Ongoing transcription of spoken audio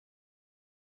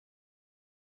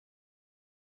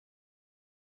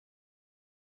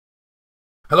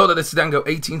Hello there, this is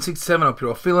Dango1867. Hope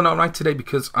you're all feeling alright today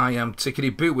because I am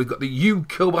tickety boo. We've got the Yu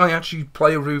Kobayashi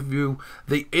player review,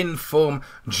 the in-form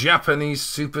Japanese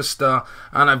superstar,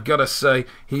 and I've got to say,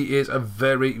 he is a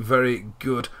very, very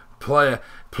good player.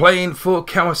 Playing for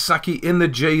Kawasaki in the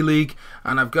J League,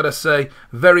 and I've got to say,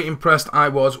 very impressed I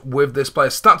was with this player.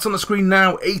 Stats on the screen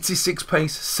now: 86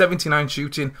 pace, 79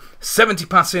 shooting, 70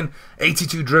 passing,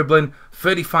 82 dribbling,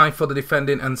 35 for the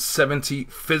defending, and 70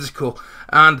 physical.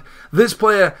 And this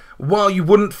player, while you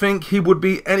wouldn't think he would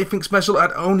be anything special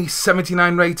at only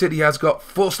 79 rated, he has got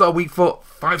 4-star weak foot,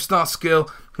 5-star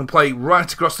skill, can play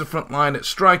right across the front line at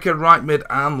striker, right mid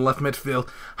and left midfield,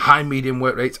 high medium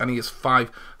work rates, and he is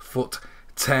 5 foot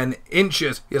 10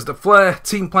 inches. He has the flair,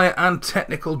 team player and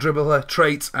technical dribbler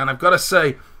traits, and I've got to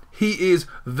say, he is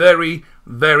very,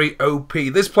 very OP.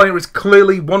 This player is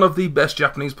clearly one of the best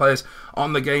Japanese players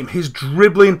on the game. His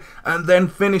dribbling and then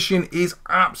finishing is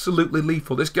absolutely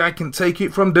lethal. This guy can take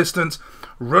it from distance,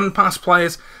 run past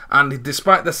players, and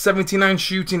despite the 79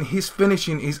 shooting, his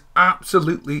finishing is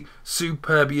absolutely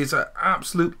superb. He is an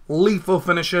absolute lethal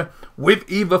finisher with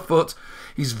either foot.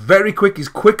 He's very quick. He's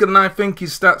quicker than I think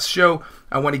his stats show.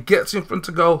 And when he gets in front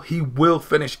of goal, he will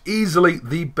finish. Easily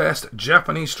the best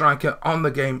Japanese striker on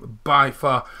the game by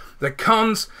far. The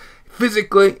cons: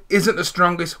 physically isn't the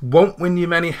strongest, won't win you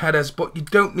many headers, but you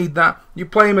don't need that. You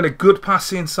play him in a good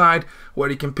passing side where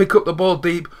he can pick up the ball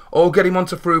deep or get him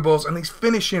onto through balls, and his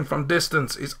finishing from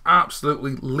distance is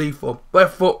absolutely lethal.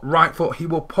 Left foot, right foot, he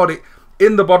will put it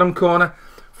in the bottom corner,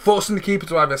 forcing the keeper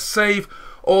to either save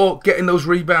or getting those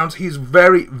rebounds. He's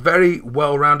very, very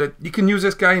well-rounded. You can use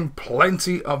this guy in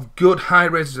plenty of good high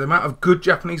rates. The amount of good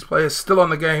Japanese players still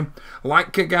on the game,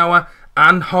 like Kagawa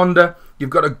and Honda. You've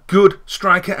got a good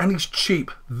striker, and he's cheap.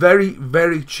 Very,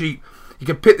 very cheap. You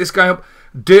can pick this guy up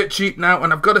dirt cheap now,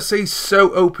 and I've got to say,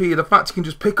 so OP. The fact he can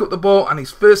just pick up the ball and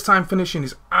his first time finishing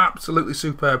is absolutely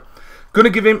superb. Going to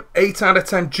give him 8 out of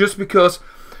 10 just because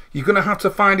you're going to have to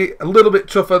find it a little bit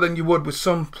tougher than you would with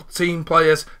some team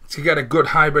players to get a good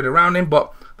hybrid around him.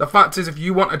 But the fact is, if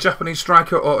you want a Japanese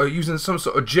striker or are using some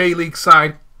sort of J-League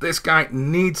side, this guy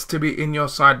needs to be in your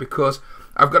side, because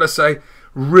I've got to say,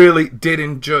 really did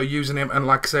enjoy using him. And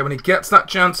like I say, when he gets that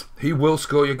chance, he will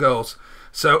score your goals.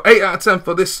 So 8 out of 10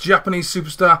 for this Japanese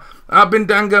superstar. I've been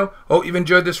Dango. Hope you've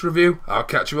enjoyed this review. I'll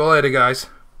catch you all later, guys.